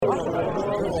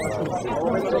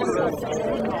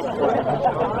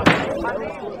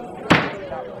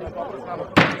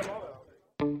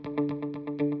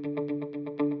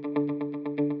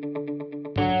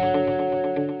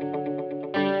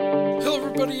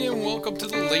everybody, and welcome to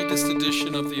the latest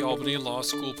edition of the Albany Law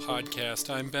School podcast.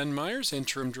 I'm Ben Myers,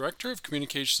 Interim Director of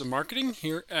Communications and Marketing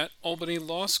here at Albany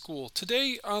Law School.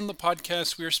 Today on the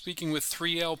podcast, we are speaking with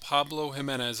 3L Pablo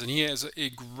Jimenez, and he has a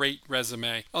great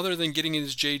resume. Other than getting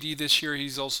his JD this year,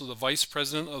 he's also the Vice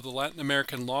President of the Latin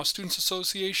American Law Students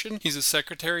Association. He's a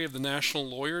Secretary of the National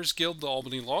Lawyers Guild, the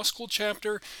Albany Law School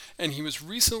chapter, and he was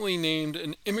recently named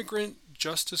an Immigrant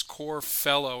Justice Corps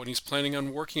Fellow, and he's planning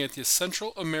on working at the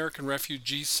Central American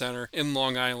Refugee Center in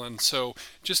Long Island. So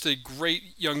just a great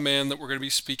young man that we're going to be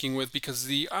speaking with, because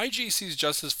the IJC's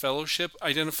Justice Fellowship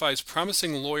identifies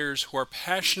promising lawyers who are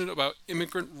passionate about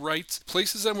immigrant rights,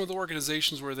 places them with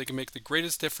organizations where they can make the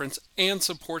greatest difference, and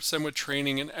supports them with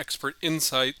training and expert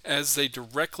insight as they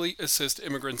directly assist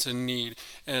immigrants in need.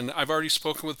 And I've already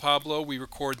spoken with Pablo. We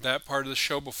record that part of the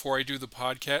show before I do the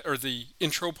podcast, or the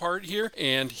intro part here,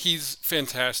 and he's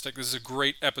fantastic. This is a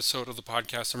great episode of the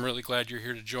podcast. I'm really glad you're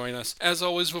here to join us. As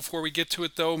always, before we get to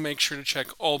it though, make sure to check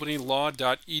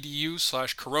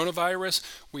albanylaw.edu/coronavirus.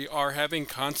 We are having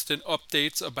constant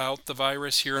updates about the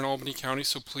virus here in Albany County,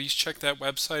 so please check that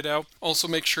website out. Also,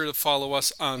 make sure to follow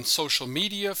us on social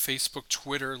media, Facebook,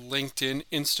 Twitter, LinkedIn,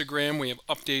 Instagram. We have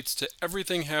updates to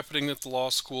everything happening at the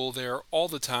law school there all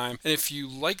the time. And if you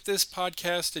like this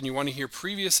podcast and you want to hear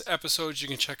previous episodes, you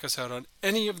can check us out on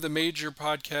any of the major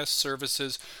podcast services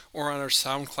or on our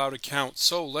SoundCloud account.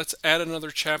 So let's add another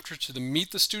chapter to the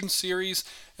Meet the Student series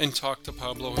and talk to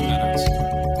Pablo Jimenez.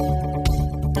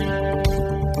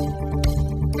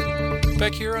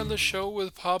 Back here on the show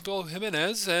with Pablo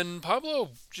Jimenez. And Pablo,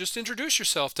 just introduce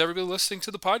yourself to everybody listening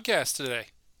to the podcast today.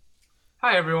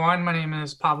 Hi, everyone. My name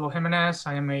is Pablo Jimenez.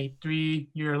 I am a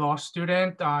 3-year law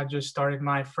student. I just started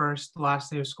my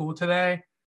last day of school today.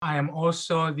 I am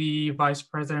also the Vice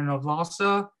President of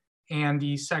LAWSA and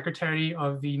the Secretary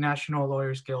of the National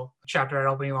Lawyers Guild chapter at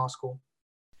Albany Law School.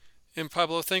 And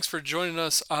Pablo, thanks for joining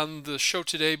us on the show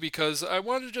today, because I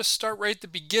wanted to just start right at the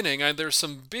beginning. There's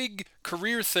some big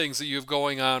career things that you have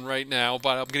going on right now,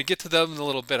 but I'm going to get to them in a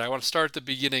little bit. I want to start at the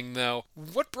beginning, though.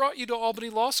 What brought you to Albany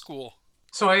Law School?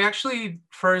 So I actually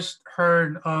first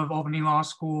heard of Albany Law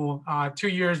School 2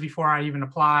 years before I even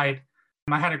applied.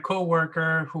 I had a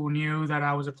coworker who knew that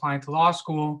I was applying to law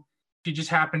school. She just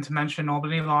happened to mention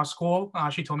Albany Law School.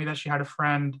 She told me that she had a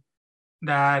friend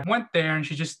that went there, and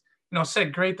she just,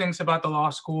 said great things about the law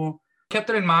school. Kept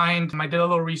it in mind. I did a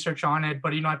little research on it,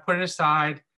 but, I put it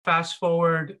aside. Fast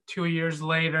forward 2 years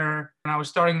later, when I was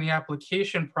starting the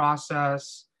application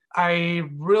process, I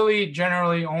really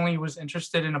generally only was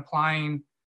interested in applying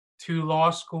to law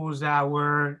schools that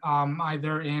were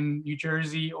either in New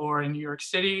Jersey or in New York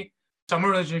City. So I'm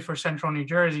originally from Central New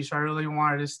Jersey, so I really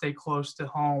wanted to stay close to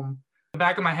home. In the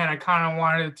back of my head, I kind of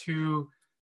wanted to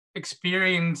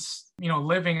experience,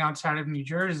 living outside of New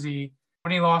Jersey.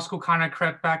 Albany Law School kind of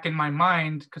crept back in my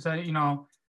mind because the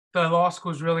law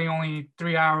school is really only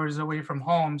 3 hours away from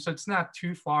home, so it's not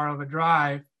too far of a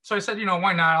drive. So I said,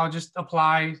 why not? I'll just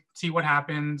apply, see what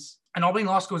happens. And Albany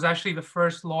Law School was actually the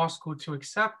first law school to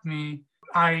accept me.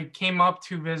 I came up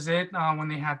to visit when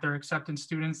they had their Acceptance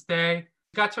Students Day.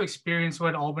 Got to experience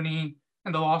what Albany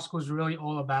and the law school is really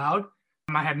all about.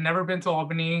 I had never been to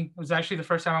Albany. It was actually the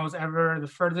first time I was ever the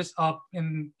furthest up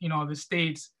in, the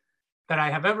States that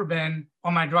I have ever been.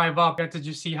 On my drive up, I got to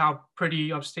just see how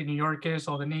pretty upstate New York is,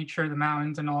 all the nature, the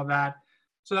mountains and all that.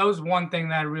 So that was one thing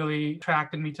that really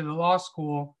attracted me to the law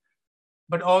school.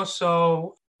 But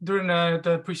also during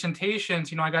the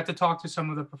presentations, I got to talk to some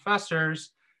of the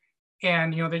professors,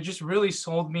 and, they just really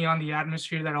sold me on the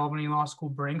atmosphere that Albany Law School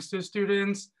brings to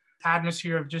students,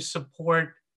 atmosphere of just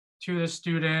support to the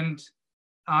student,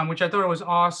 which I thought was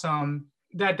awesome.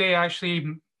 That day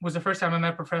actually was the first time I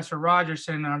met Professor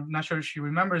Rogerson. I'm not sure if she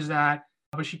remembers that,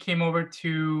 but she came over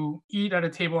to eat at a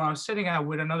table I was sitting at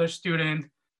with another student,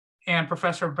 and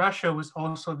Professor Brescia was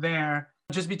also there.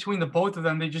 Just between the both of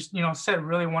them, they just, said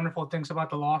really wonderful things about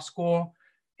the law school.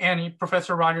 And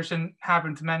Professor Rogerson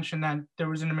happened to mention that there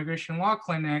was an immigration law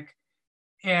clinic.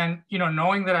 And,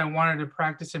 knowing that I wanted to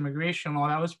practice immigration law,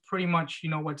 that was pretty much,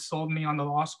 what sold me on the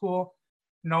law school,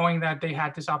 knowing that they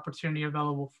had this opportunity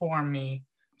available for me.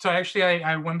 So actually,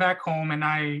 I went back home, and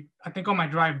I think on my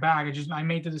drive back, I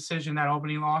made the decision that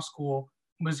Albany Law School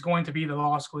was going to be the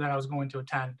law school that I was going to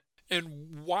attend.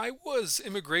 And why was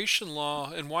immigration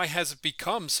law, and why has it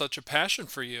become such a passion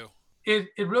for you? It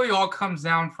really all comes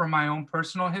down from my own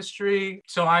personal history.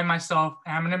 So I myself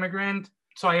am an immigrant.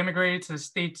 So I immigrated to the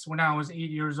States when I was 8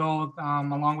 years old,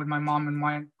 along with my mom and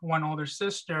my one older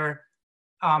sister.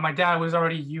 My dad was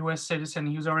already a U.S. citizen.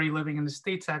 He was already living in the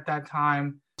States at that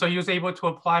time. So he was able to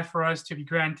apply for us to be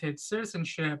granted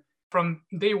citizenship. From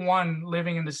day one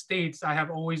living in the States, I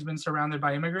have always been surrounded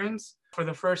by immigrants. For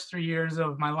the first 3 years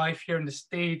of my life here in the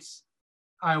States,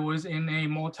 I was in a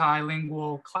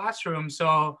multilingual classroom.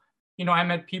 So, I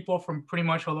met people from pretty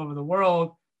much all over the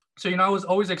world. So, I was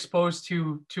always exposed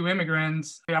to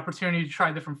immigrants, the opportunity to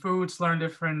try different foods, learn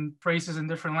different phrases in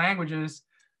different languages.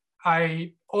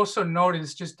 I also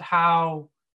noticed just how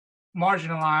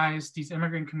marginalized these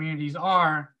immigrant communities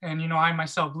are. And, I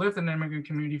myself lived in an immigrant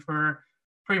community for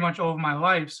pretty much all of my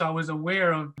life. So I was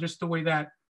aware of just the way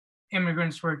that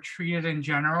immigrants were treated in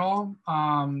general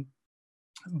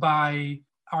by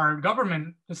our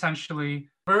government, essentially.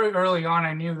 Very early on,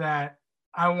 I knew that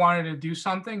I wanted to do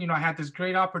something. I had this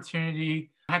great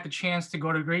opportunity, I had the chance to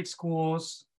go to great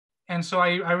schools. And so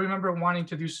I remember wanting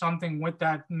to do something with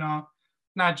that,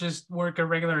 not just work a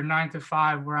regular 9 to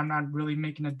 5 where I'm not really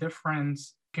making a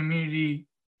difference community,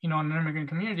 in an immigrant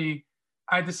community.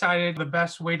 I decided the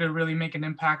best way to really make an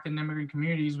impact in immigrant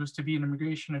communities was to be an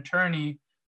immigration attorney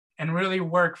and really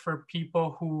work for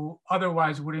people who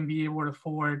otherwise wouldn't be able to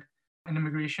afford an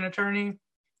immigration attorney.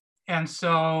 And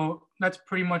so that's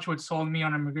pretty much what sold me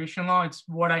on immigration law. It's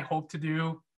what I hope to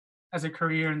do as a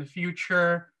career in the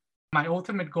future. My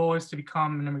ultimate goal is to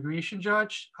become an immigration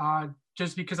judge,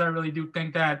 just because I really do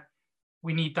think that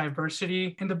we need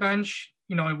diversity in the bench.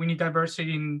 We need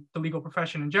diversity in the legal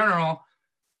profession in general.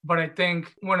 But I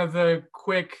think one of the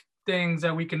quick things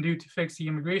that we can do to fix the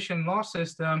immigration law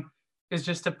system is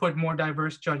just to put more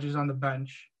diverse judges on the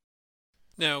bench.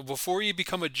 Now, before you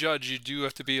become a judge, you do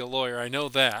have to be a lawyer. I know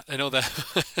that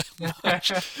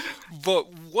much.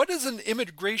 But what does an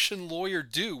immigration lawyer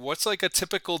do? What's like a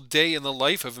typical day in the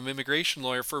life of an immigration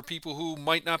lawyer for people who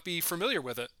might not be familiar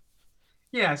with it?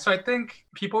 Yeah, so I think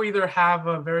people either have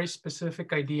a very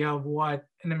specific idea of what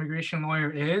an immigration lawyer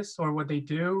is or what they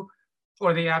do,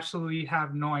 or they absolutely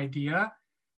have no idea.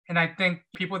 And I think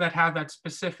people that have that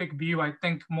specific view, I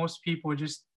think most people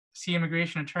just see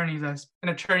immigration attorneys as an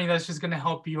attorney that's just going to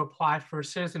help you apply for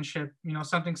citizenship,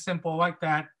 something simple like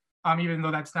that, even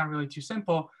though that's not really too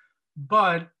simple.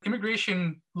 But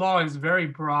immigration law is very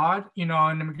broad.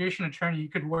 An immigration attorney, you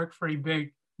could work for a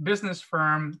big business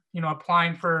firm,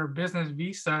 applying for business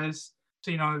visas.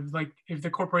 So, like if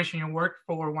the corporation you work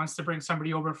for wants to bring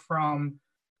somebody over from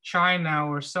China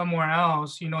or somewhere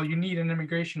else, you need an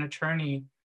immigration attorney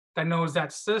that knows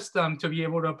that system to be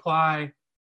able to apply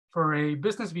for a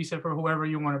business visa for whoever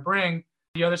you want to bring.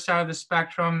 The other side of the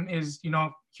spectrum is,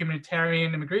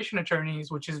 humanitarian immigration attorneys,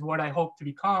 which is what I hope to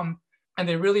become. And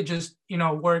they really just,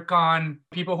 work on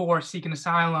people who are seeking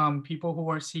asylum, people who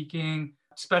are seeking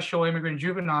special immigrant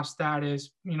juvenile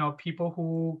status, people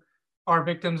who are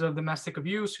victims of domestic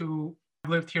abuse who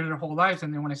lived here their whole lives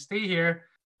and they want to stay here,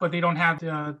 but they don't have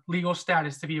the legal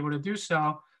status to be able to do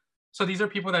so. So these are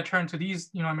people that turn to these,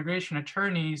 immigration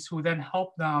attorneys who then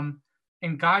help them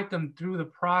and guide them through the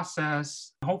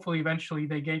process. Hopefully, eventually,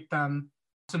 they get them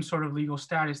some sort of legal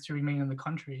status to remain in the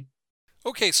country.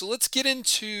 Okay, so let's get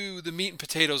into the meat and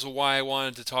potatoes of why I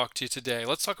wanted to talk to you today.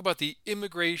 Let's talk about the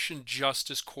Immigration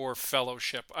Justice Corps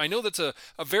Fellowship. I know that's a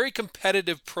very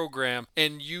competitive program,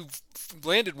 and you've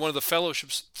landed one of the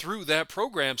fellowships through that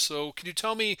program. So can you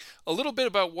tell me a little bit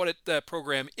about what that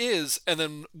program is, and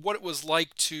then what it was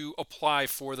like to apply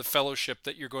for the fellowship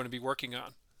that you're going to be working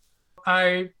on?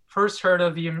 I first heard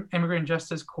of the Immigrant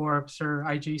Justice Corps, or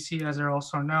IJC as they're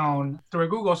also known, through a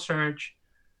Google search.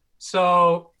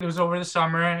 So it was over the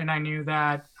summer, and I knew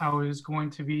that I was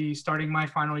going to be starting my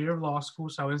final year of law school.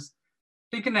 So I was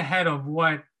thinking ahead of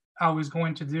what I was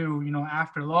going to do,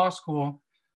 after law school.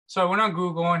 So I went on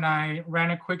Google and I ran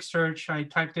a quick search. I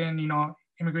typed in,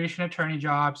 immigration attorney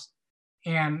jobs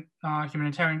and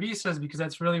humanitarian visas, because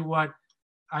that's really what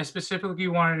I specifically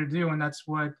wanted to do, and that's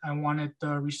what I wanted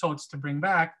the results to bring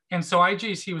back. And so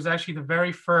IJC was actually the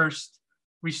very first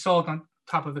result on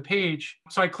top of the page.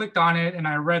 So I clicked on it and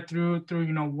I read through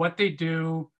what they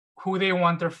do, who they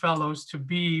want their fellows to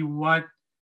be, what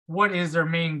is their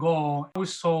main goal. I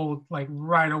was sold like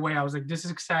right away. I was like, this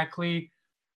is exactly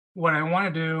what I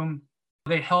want to do.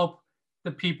 They help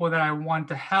the people that I want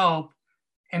to help.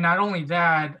 And not only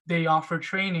that, they offer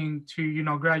training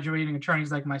to, graduating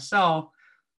attorneys like myself.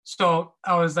 So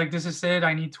I was like, this is it.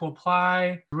 I need to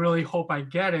apply. Really hope I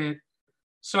get it.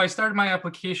 So I started my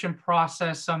application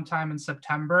process sometime in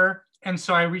September. And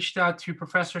so I reached out to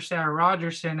Professor Sarah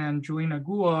Rogerson and Julina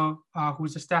Guo,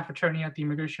 who's a staff attorney at the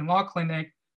Immigration Law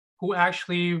Clinic, who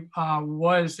actually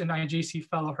was an IJC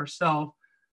fellow herself,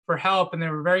 for help. And they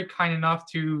were very kind enough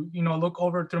to, look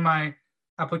over through my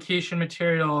application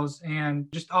materials and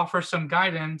just offer some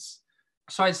guidance.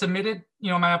 So I submitted,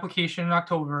 my application in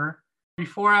October.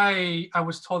 Before I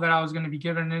was told that I was going to be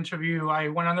given an interview, I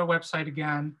went on their website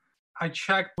again. I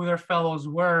checked who their fellows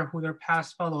were, who their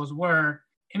past fellows were.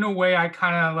 In a way, I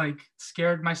kind of like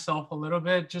scared myself a little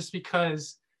bit just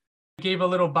because I gave a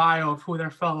little bio of who their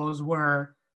fellows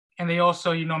were. And they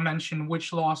also, mentioned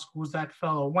which law schools that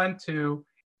fellow went to.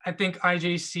 I think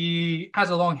IJC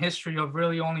has a long history of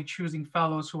really only choosing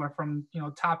fellows who are from,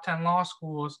 top 10 law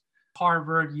schools,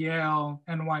 Harvard, Yale,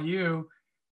 NYU.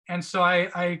 And so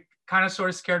I kind of sort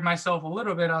of scared myself a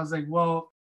little bit. I was like,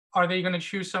 well, are they going to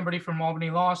choose somebody from Albany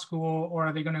Law School, or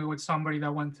are they going to go with somebody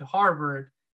that went to Harvard?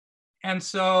 And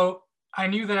so I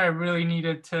knew that I really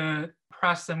needed to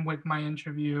press them with my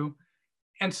interview.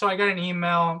 And so I got an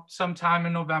email sometime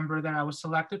in November that I was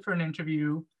selected for an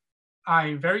interview.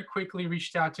 I very quickly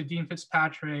reached out to Dean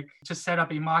Fitzpatrick to set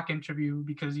up a mock interview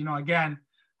because, again,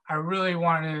 I really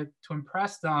wanted to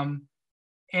impress them.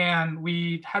 And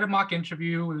we had a mock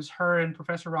interview. It was her and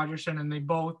Professor Rogerson, and they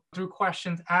both threw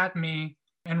questions at me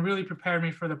and really prepared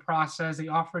me for the process. They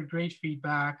offered great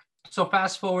feedback. So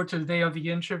fast forward to the day of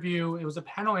the interview. It was a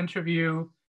panel interview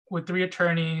with 3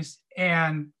 attorneys,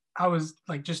 and I was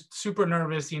like just super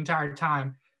nervous the entire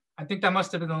time. I think that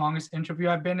must have been the longest interview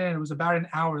I've been in. It was about an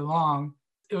hour long.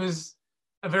 It was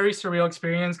a very surreal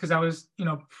experience because I was,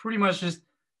 pretty much just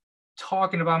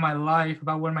talking about my life,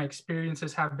 about what my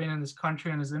experiences have been in this country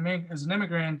and as an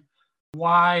immigrant,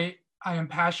 why I am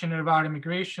passionate about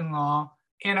immigration law.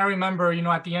 And I remember,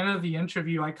 at the end of the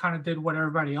interview, I kind of did what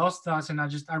everybody else does. And I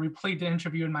replayed the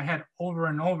interview in my head over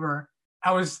and over.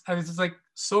 I was just like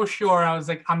so sure. I was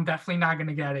like, I'm definitely not going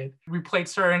to get it. Replayed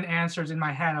certain answers in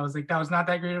my head. I was like, that was not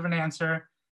that great of an answer.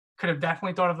 Could have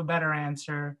definitely thought of a better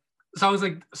answer. So I was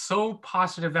like so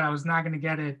positive that I was not going to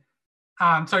get it.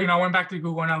 So, I went back to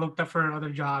Google and I looked up for other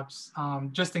jobs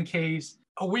just in case.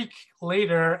 A week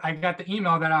later, I got the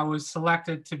email that I was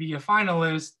selected to be a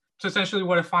finalist. So essentially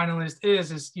what a finalist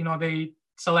is, they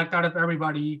select out of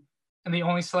everybody and they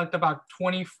only select about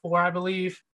 24, I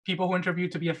believe, people who interview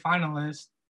to be a finalist.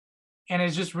 And it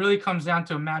just really comes down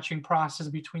to a matching process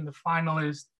between the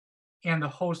finalist and the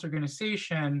host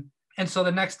organization. And so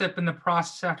the next step in the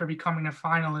process after becoming a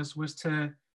finalist was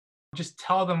to just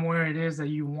tell them where it is that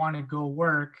you want to go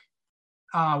work,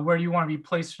 where you want to be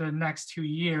placed for the next 2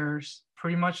 years,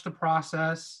 pretty much the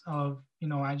process of,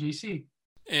 IJC.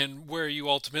 And where you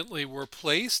ultimately were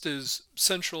placed is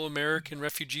Central American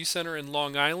Refugee Center in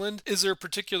Long Island. Is there a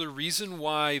particular reason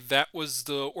why that was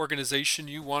the organization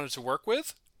you wanted to work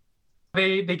with?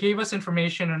 They gave us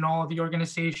information on all the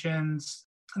organizations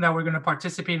that were going to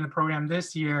participate in the program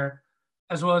this year,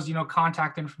 as well as,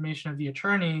 contact information of the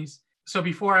attorneys. So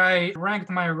before I ranked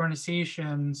my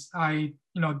organizations, I,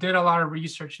 did a lot of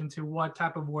research into what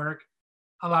type of work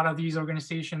a lot of these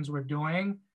organizations were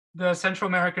doing. The Central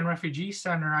American Refugee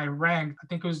Center I ranked, I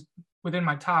think it was within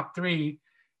my top 3.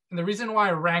 And the reason why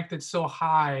I ranked it so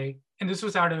high, and this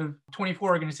was out of 24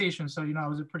 organizations, so, it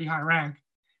was a pretty high rank.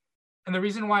 And the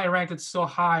reason why I ranked it so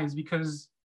high is because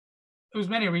it was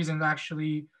many reasons,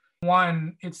 actually.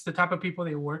 One, it's the type of people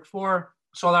they work for.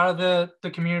 So a lot of the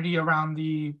community around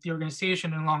the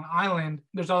organization in Long Island,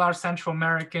 there's a Central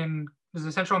American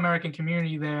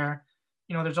community there.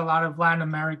 There's a lot of Latin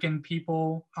American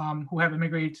people who have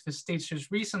immigrated to the States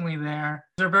just recently there.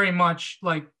 They're very much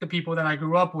like the people that I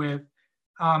grew up with.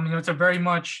 It's very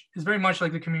much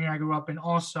like the community I grew up in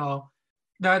also.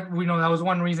 That was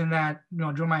one reason that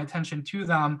drew my attention to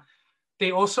them.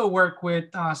 They also work with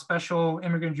special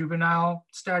immigrant juvenile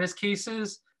status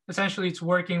cases. Essentially, it's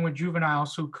working with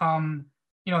juveniles who come,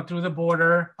 through the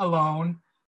border alone.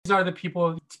 These are the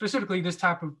people, specifically this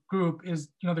type of group is,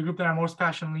 the group that I'm most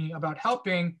passionately about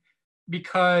helping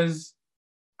because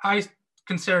I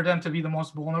consider them to be the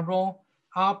most vulnerable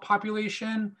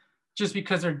population, just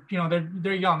because they're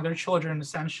young, they're children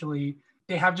essentially.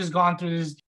 They have just gone through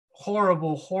this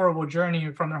horrible, horrible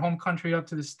journey from their home country up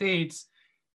to the States,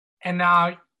 and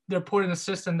now they're put in a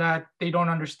system that they don't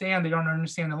understand. They don't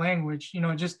understand the language.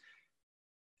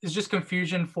 It's just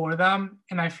confusion for them.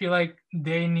 And I feel like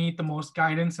they need the most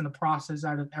guidance in the process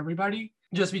out of everybody,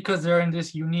 just because they're in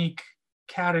this unique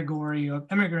category of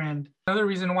immigrant. Another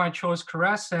reason why I chose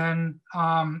Crescent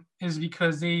is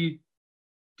because they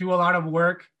do a lot of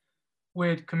work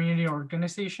with community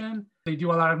organization. They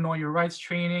do a lot of know your rights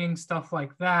training, stuff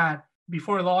like that.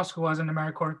 Before law school, as an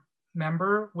AmeriCorps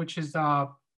member, which is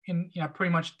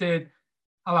pretty much did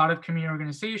a lot of community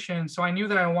organization. So I knew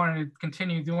that I wanted to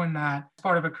continue doing that as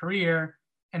part of a career,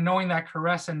 and knowing that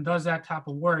Crescent does that type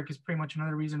of work is pretty much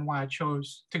another reason why I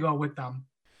chose to go with them.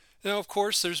 Now, of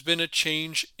course, there's been a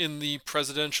change in the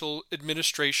presidential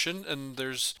administration, and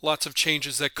there's lots of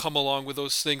changes that come along with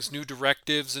those things. New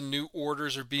directives and new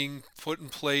orders are being put in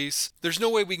place. There's no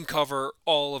way we can cover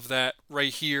all of that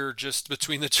right here, just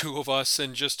between the two of us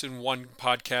and just in one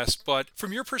podcast. But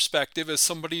from your perspective, as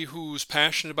somebody who's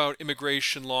passionate about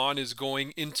immigration law and is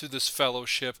going into this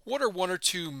fellowship, what are one or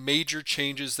two major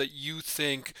changes that you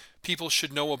think people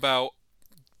should know about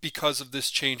because of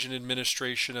this change in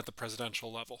administration at the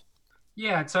presidential level?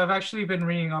 Yeah, so I've actually been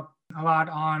reading up a lot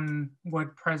on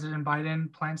what President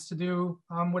Biden plans to do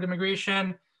with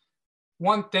immigration.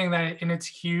 One thing that, and it's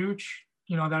huge,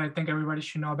 that I think everybody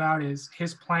should know about is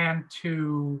his plan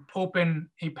to open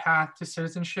a path to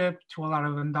citizenship to a lot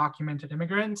of undocumented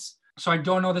immigrants. So I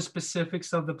don't know the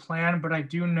specifics of the plan, but I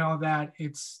do know that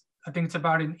I think it's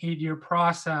about an 8-year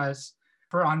process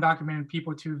for undocumented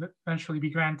people to eventually be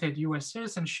granted U.S.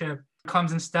 citizenship. It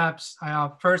comes in steps.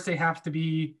 First, they have to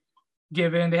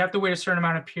wait a certain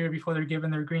amount of period before they're given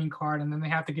their green card, and then they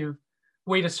have to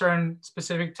wait a certain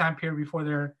specific time period before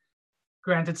they're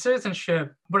granted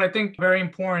citizenship. But I think very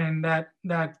important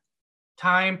that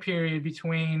time period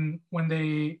between when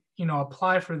they,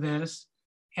 apply for this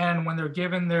and when they're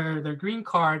given their green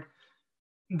card,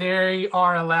 they're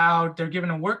given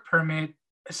a work permit.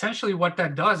 Essentially what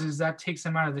that does is that takes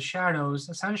them out of the shadows,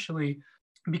 essentially,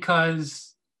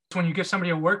 because when you give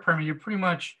somebody a work permit, you're pretty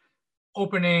much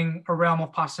opening a realm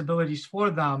of possibilities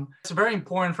for them. It's very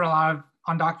important for a lot of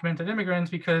undocumented immigrants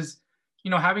because,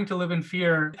 having to live in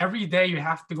fear every day you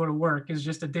have to go to work is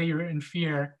just a day you're in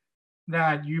fear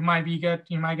that you might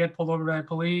get pulled over by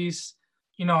police.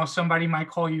 Somebody might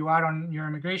call you out on your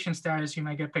immigration status. You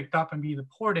might get picked up and be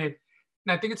deported.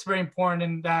 And I think it's very important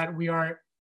in that we are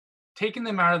taking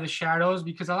them out of the shadows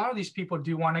because a lot of these people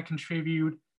do want to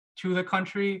contribute to the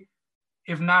country,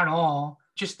 if not all.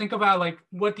 Just think about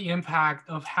what the impact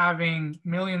of having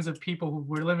millions of people who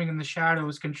were living in the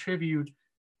shadows contribute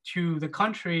to the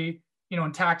country,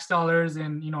 in tax dollars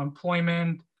and,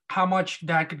 employment, how much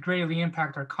that could greatly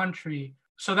impact our country.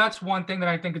 So that's one thing that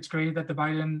I think it's great that the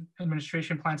Biden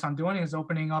administration plans on doing is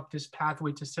opening up this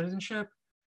pathway to citizenship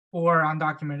for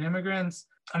undocumented immigrants.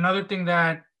 Another thing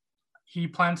that he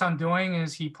plans on doing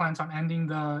is he plans on ending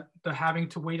the having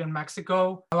to wait in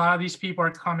Mexico. A lot of these people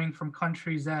are coming from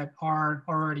countries that are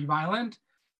already violent,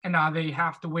 and now they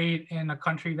have to wait in a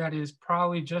country that is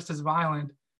probably just as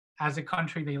violent as the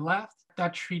country they left.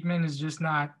 That treatment is just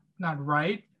not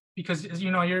right because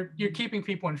you're keeping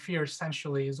people in fear,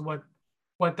 essentially, is what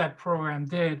that program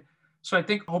did. So I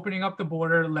think opening up the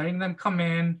border, letting them come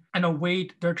in and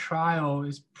await their trial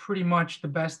is pretty much the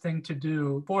best thing to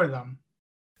do for them.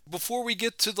 Before we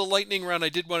get to the lightning round, I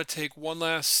did want to take one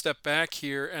last step back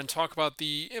here and talk about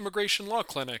the Immigration Law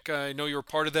Clinic. I know you're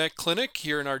part of that clinic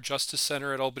here in our Justice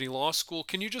Center at Albany Law School.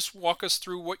 Can you just walk us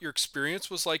through what your experience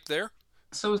was like there?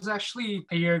 So it was actually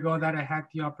a year ago that I had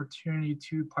the opportunity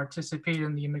to participate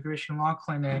in the Immigration Law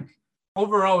Clinic.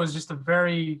 Overall, it was just a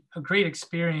great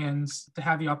experience to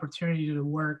have the opportunity to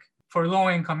work for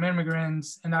low-income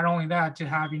immigrants, and not only that, to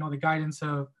have the guidance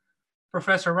of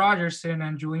Professor Rogerson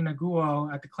and Julina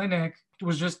Guo at the clinic. It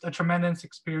was just a tremendous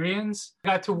experience. I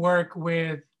got to work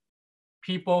with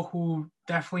people who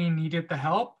definitely needed the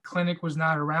help. Clinic was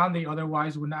not around. They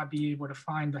otherwise would not be able to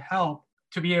find the help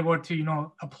to be able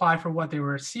to, apply for what they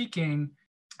were seeking.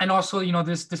 And also,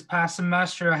 this past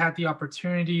semester, I had the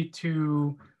opportunity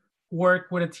to work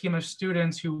with a team of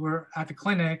students who were at the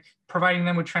clinic, providing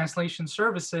them with translation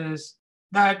services.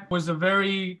 That was a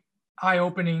very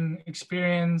eye-opening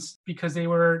experience because they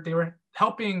were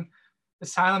helping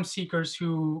asylum seekers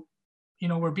who,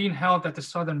 were being held at the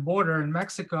southern border in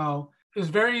Mexico. It was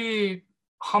very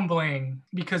humbling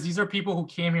because these are people who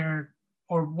came here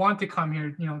or want to come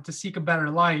here, to seek a better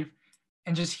life,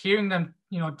 and just hearing them,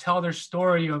 tell their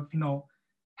story of,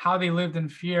 how they lived in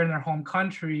fear in their home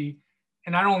country.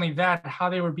 And not only that, how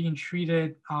they were being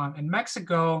treated in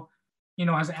Mexico,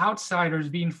 as outsiders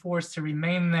being forced to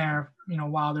remain there,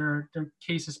 while their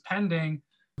case is pending.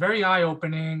 Very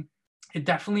eye-opening. It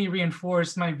definitely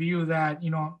reinforced my view that,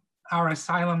 our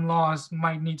asylum laws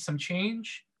might need some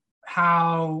change.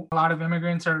 How a lot of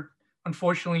immigrants are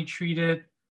unfortunately treated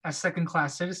as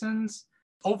second-class citizens.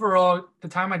 Overall, the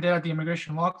time I did at the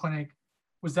Immigration Law Clinic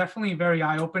was definitely very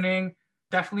eye-opening,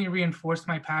 definitely reinforced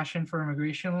my passion for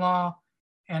immigration law,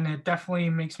 and it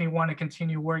definitely makes me want to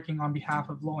continue working on behalf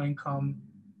of low-income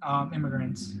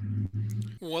immigrants.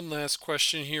 One last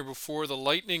question here before the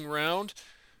lightning round.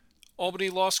 Albany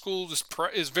Law School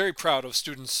is very proud of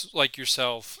students like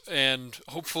yourself, and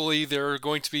hopefully there are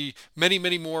going to be many,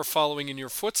 many more following in your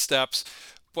footsteps.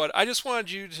 But I just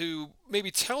wanted you to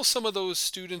maybe tell some of those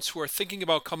students who are thinking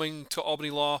about coming to Albany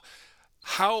Law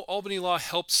how Albany Law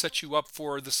helped set you up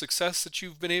for the success that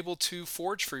you've been able to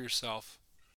forge for yourself.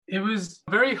 It was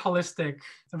a very holistic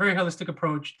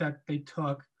approach that they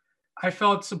took. I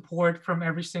felt support from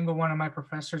every single one of my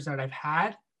professors that I've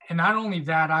had. And not only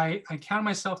that, I count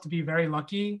myself to be very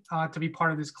lucky to be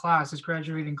part of this class, this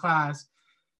graduating class,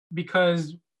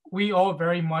 because we all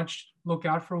very much look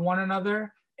out for one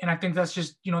another. And I think that's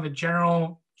just, the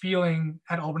general feeling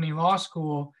at Albany Law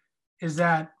School is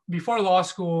that before law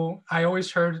school, I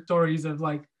always heard stories of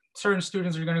like certain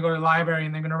students are going to go to the library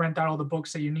and they're going to rent out all the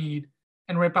books that you need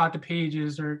and rip out the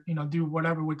pages or, do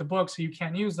whatever with the books so you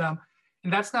can't use them.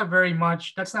 And that's not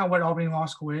what Albany Law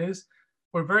School is.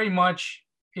 We're very much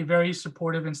a very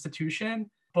supportive institution,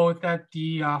 both at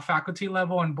the faculty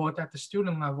level and both at the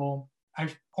student level.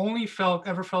 I've only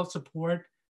ever felt support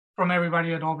from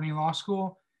everybody at Albany Law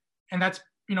School. And that's,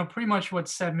 pretty much what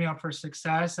set me up for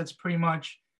success. That's pretty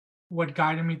much what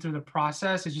guided me through the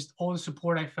process is just all the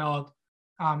support I felt,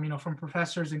 from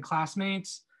professors and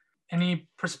classmates. Any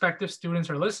prospective students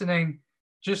are listening,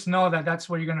 just know that that's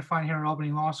what you're going to find here at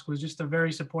Albany Law School is just a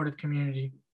very supportive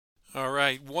community. All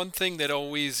right. One thing that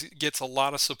always gets a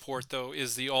lot of support, though,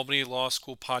 is the Albany Law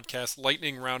School podcast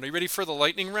lightning round. Are you ready for the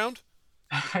lightning round?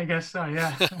 I guess so,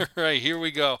 yeah. All right, here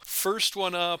we go. First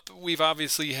one up, we've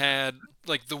obviously had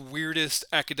like the weirdest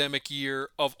academic year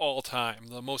of all time,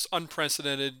 the most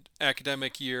unprecedented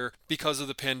academic year because of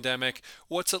the pandemic.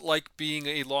 What's it like being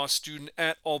a law student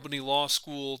at Albany Law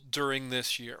School during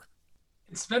this year?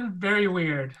 It's been very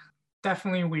weird,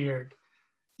 definitely weird.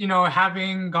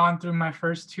 Having gone through my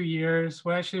first 2 years,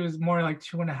 well, actually, it was more like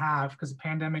 2.5 because the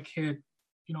pandemic hit,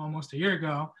 almost a year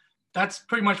ago. That's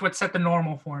pretty much what set the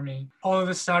normal for me. All of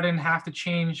a sudden, have to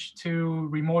change to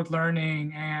remote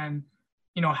learning and,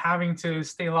 having to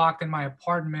stay locked in my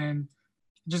apartment.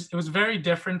 It was very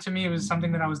different to me. It was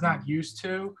something that I was not used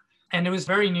to. And it was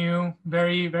very new,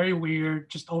 very, very weird,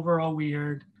 just overall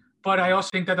weird. But I also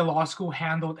think that the law school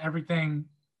handled everything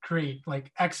great,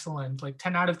 like excellent, like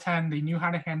 10 out of 10. They knew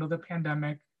how to handle the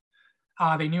pandemic.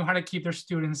 They knew how to keep their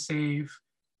students safe.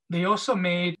 They also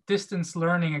made distance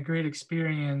learning a great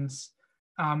experience.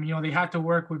 They had to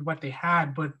work with what they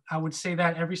had, but I would say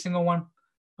that every single one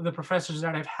of the professors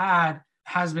that I've had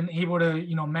has been able to,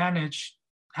 manage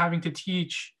having to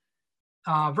teach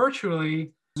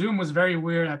virtually. Zoom was very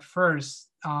weird at first.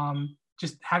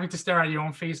 Just having to stare at your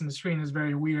own face in the screen is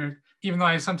very weird. Even though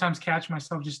I sometimes catch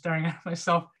myself just staring at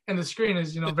myself in the screen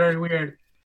is, very weird.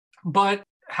 But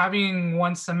having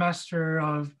one semester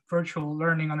of virtual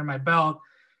learning under my belt,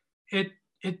 it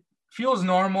feels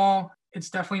normal. It's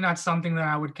definitely not something that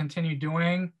I would continue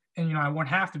doing. And, I won't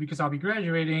have to because I'll be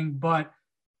graduating. But,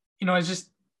 it's just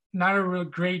not a real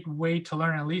great way to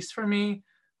learn, at least for me.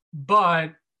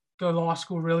 But the law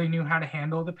school really knew how to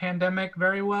handle the pandemic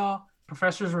very well.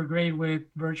 Professors were great with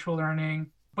virtual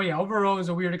learning. But yeah, overall, it was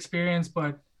a weird experience,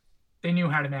 but they knew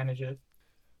how to manage it.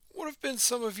 What have been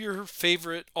some of your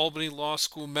favorite Albany Law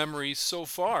School memories so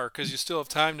far? Because you still have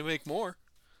time to make more.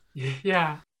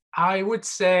 Yeah, I would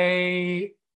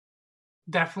say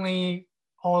definitely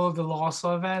all of the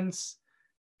LAWSA events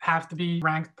have to be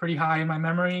ranked pretty high in my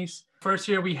memories. First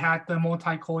year, we had the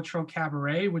Multicultural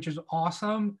Cabaret, which is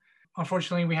awesome.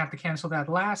 Unfortunately, we had to cancel that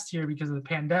last year because of the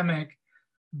pandemic.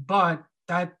 But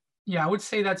I would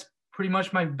say that's pretty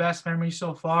much my best memory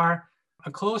so far.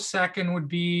 A close second would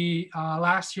be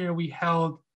last year we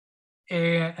held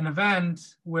an event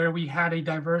where we had a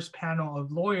diverse panel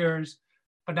of lawyers,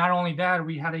 but not only that,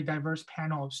 we had a diverse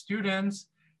panel of students.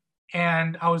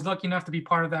 And I was lucky enough to be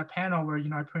part of that panel where,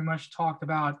 I pretty much talked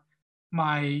about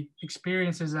my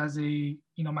experiences as a,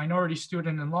 minority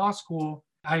student in law school.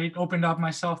 I opened up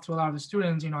myself to a lot of the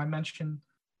students. I mentioned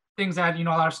things that, a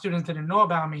lot of students didn't know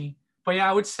about me. But yeah,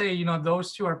 I would say,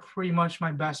 those two are pretty much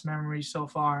my best memories so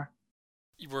far.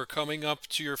 We're coming up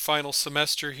to your final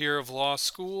semester here of law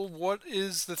school. What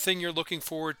is the thing you're looking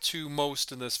forward to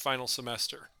most in this final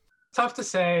semester? Tough to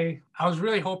say. I was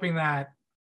really hoping that,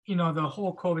 the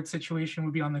whole COVID situation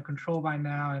would be under control by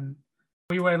now and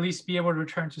we would at least be able to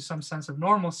return to some sense of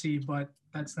normalcy, but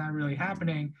that's not really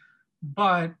happening.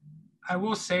 But I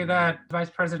will say that Vice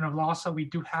President of LAWSA, we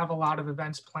do have a lot of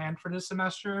events planned for this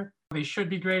semester. They should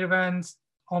be great events,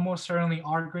 almost certainly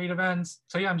are great events.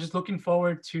 So yeah, I'm just looking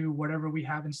forward to whatever we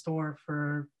have in store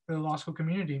for the law school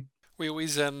community. We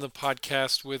always end the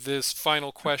podcast with this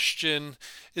final question.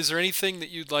 Is there anything that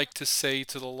you'd like to say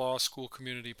to the law school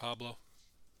community, Pablo?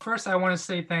 First, I want to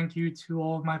say thank you to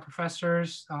all of my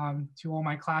professors, to all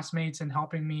my classmates in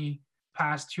helping me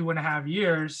past 2.5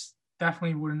 years.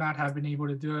 definitely would not have been able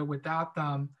to do it without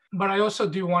them. But I also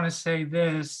do want to say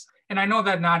this, and I know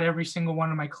that not every single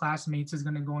one of my classmates is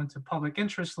going to go into public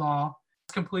interest law.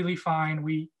 It's completely fine.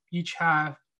 We each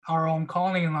have our own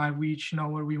calling in life. We each know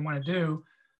what we want to do.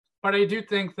 But I do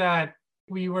think that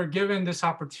we were given this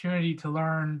opportunity to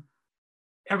learn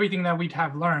everything that we'd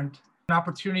have learned, an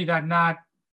opportunity that not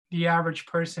the average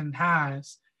person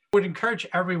has. I would encourage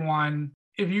everyone,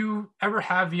 if you ever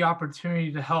have the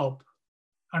opportunity to help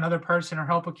another person or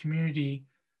help a community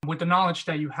with the knowledge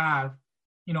that you have,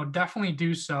 definitely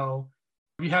do so.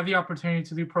 If you have the opportunity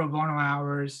to do pro bono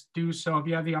hours, do so. If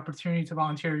you have the opportunity to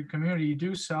volunteer in your community,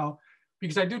 do so.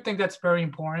 Because I do think that's very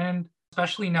important,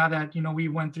 especially now that, we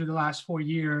went through the last 4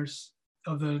 years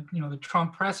of the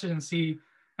Trump presidency.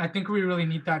 I think we really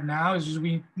need that now. Is just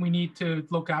we need to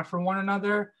look out for one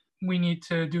another. We need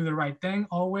to do the right thing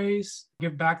always,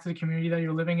 give back to the community that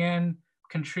you're living in,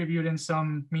 contribute in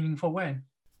some meaningful way.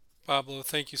 Pablo,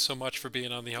 thank you so much for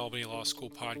being on the Albany Law School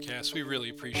podcast. We really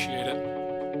appreciate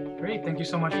it. Great. Thank you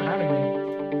so much for having me.